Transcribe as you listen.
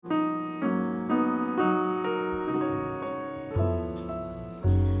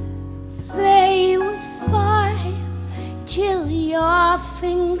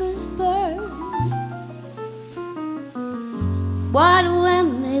fingers burn. What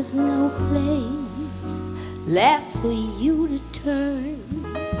when there's no place left for you to turn?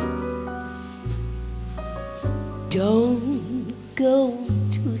 Don't go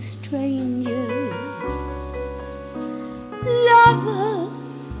to strangers. Lover,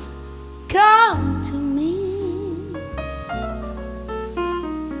 come to me.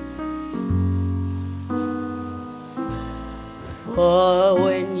 For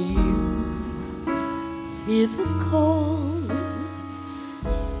when you hear the call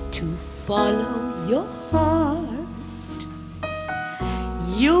to follow your heart,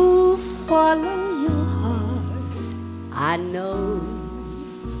 you follow your heart, I know.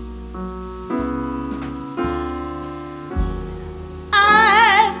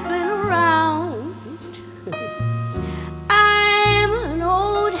 I've been around. I'm an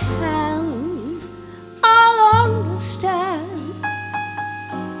old hand. I'll understand.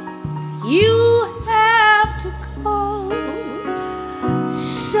 You have to go,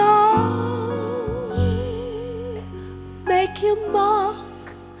 so make your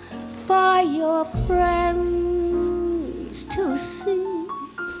mark for your friends to see.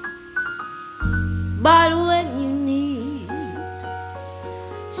 But when you need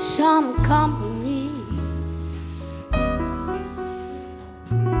some company,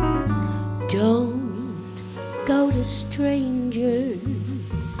 don't go to strangers.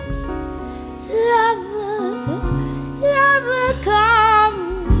 Lover, lover,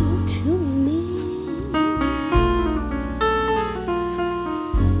 come to me.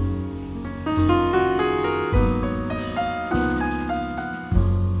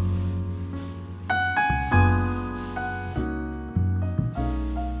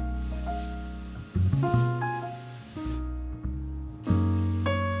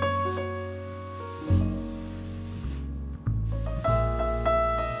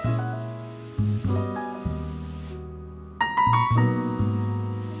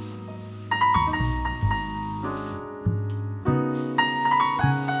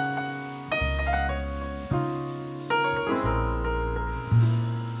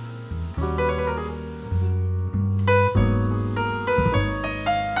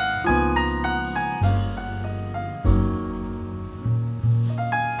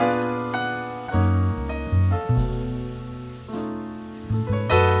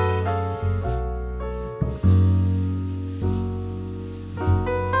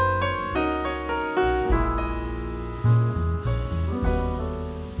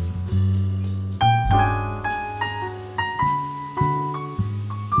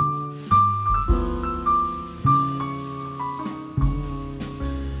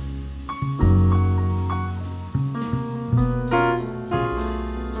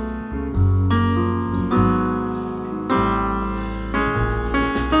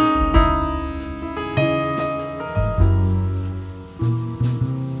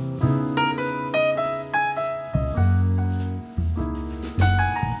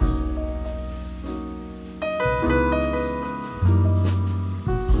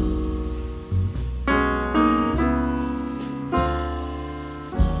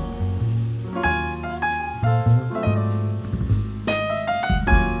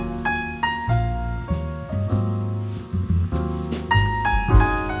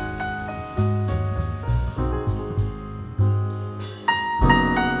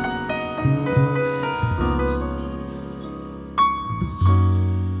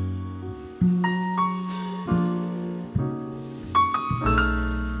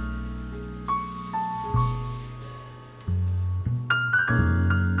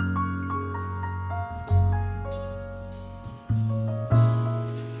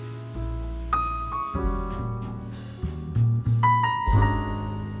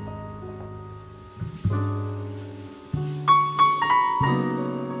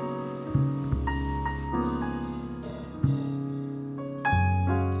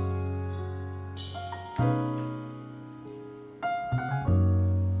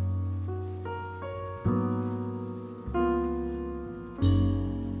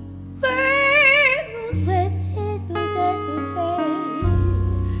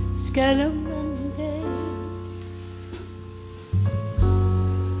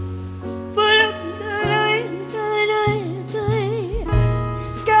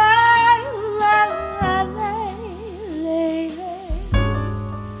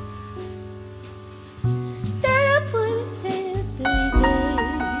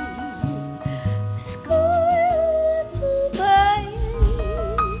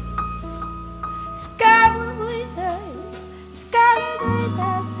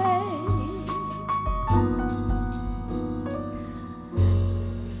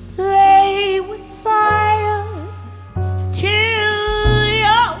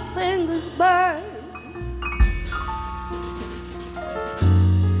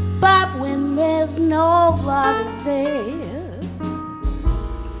 nobody there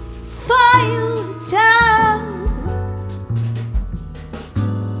for you to turn.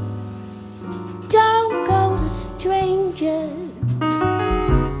 Don't go to strangers.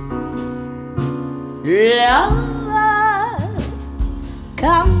 Lover,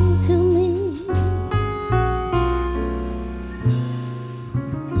 come to me.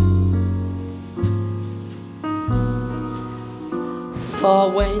 For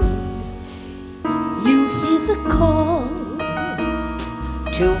when you hear the call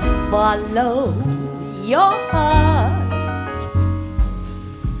to follow your heart,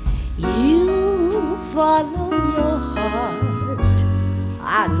 you follow your heart,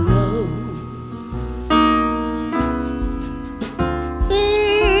 I know.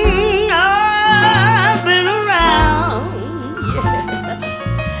 I've been around, yeah.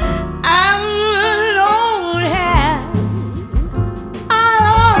 I'm an old hand. I'll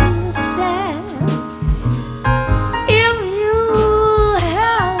understand if you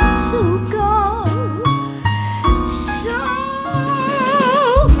have to go. So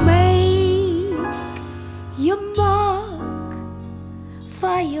make your mark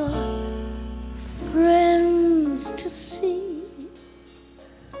for your friends to see.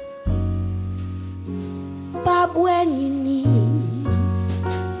 Bob, when you need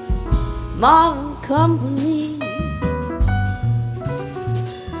more than company,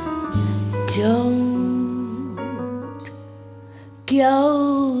 don't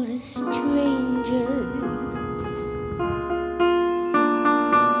go to strangers.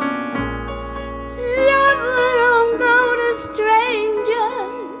 Never don't go to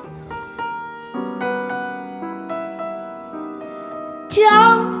strangers.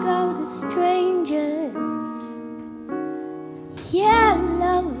 Don't go to strangers. Yeah,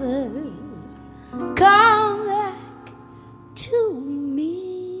 lover, come